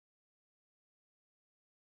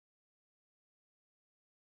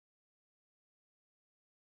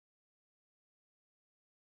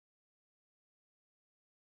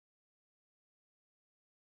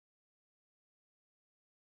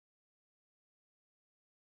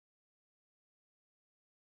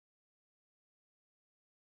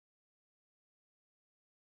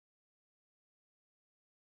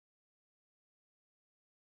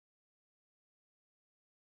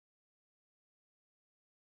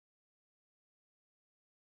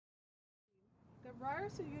that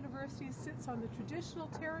Ryerson University sits on the traditional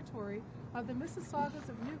territory of the Mississaugas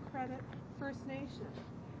of New Credit First Nation,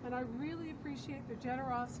 and I really appreciate their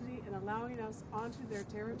generosity in allowing us onto their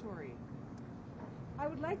territory. I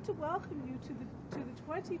would like to welcome you to the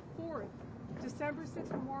 24th December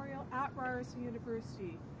 6th Memorial at Ryerson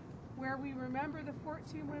University, where we remember the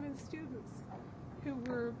 14 women students who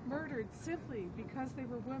were murdered simply because they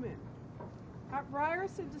were women. At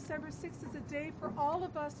Ryerson, December 6th is a day for all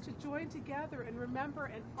of us to join together and remember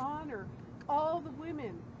and honor all the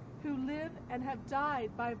women who live and have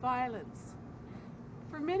died by violence.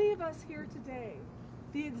 For many of us here today,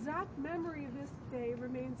 the exact memory of this day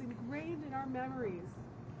remains ingrained in our memories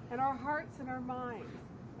and our hearts and our minds,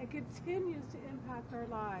 and continues to impact our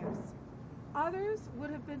lives. Others would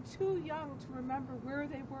have been too young to remember where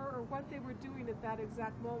they were or what they were doing at that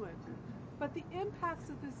exact moment. But the impacts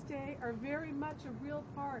of this day are very much a real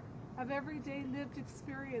part of everyday lived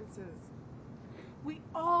experiences. We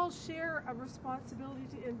all share a responsibility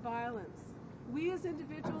to end violence. We as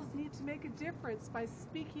individuals need to make a difference by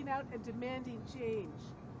speaking out and demanding change.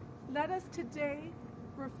 Let us today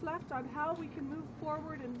reflect on how we can move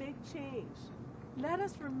forward and make change. Let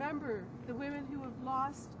us remember the women who have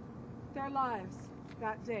lost their lives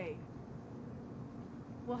that day.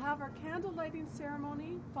 We'll have our candle lighting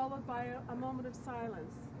ceremony followed by a moment of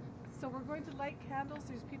silence. So we're going to light candles.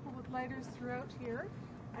 There's people with lighters throughout here.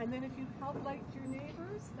 And then if you help light your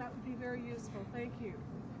neighbors, that would be very useful. Thank you.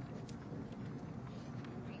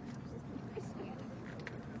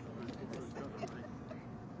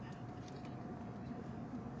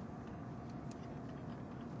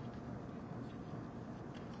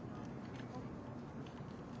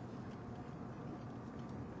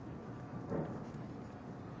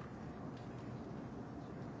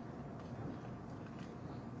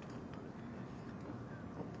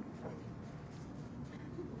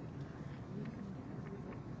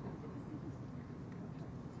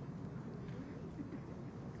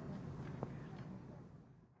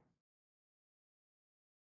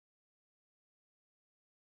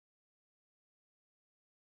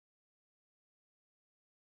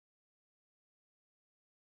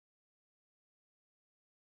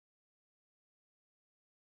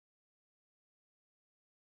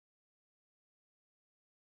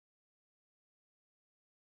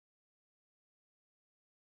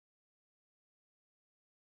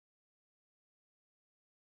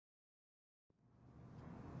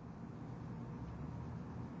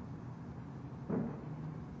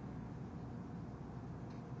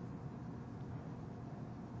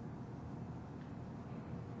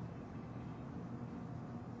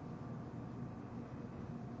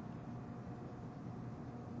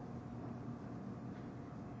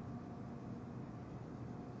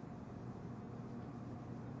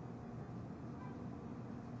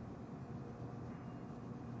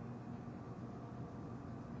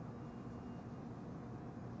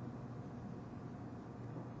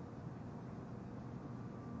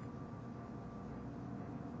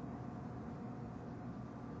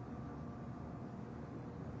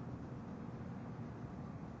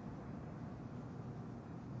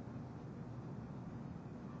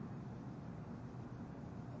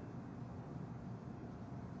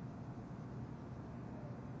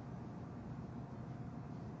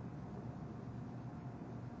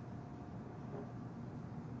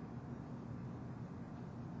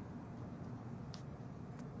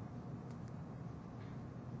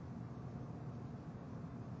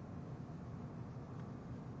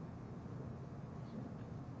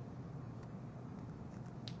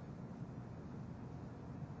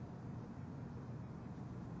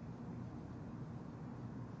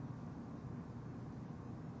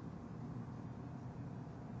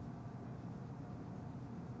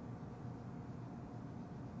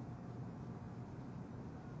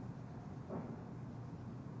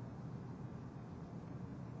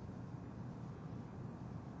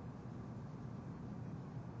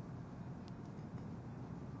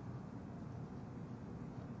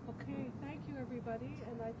 Okay, thank you everybody,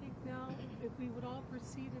 and I think now if we would all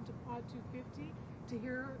proceed into Pod 250 to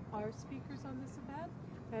hear our speakers on this event,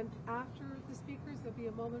 and after the speakers there'll be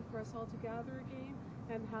a moment for us all to gather again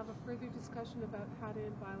and have a further discussion about how to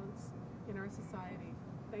end violence in our society.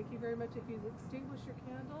 Thank you very much. If you extinguish your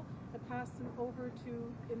candle and pass them over to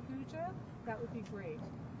Inhuja, that would be great.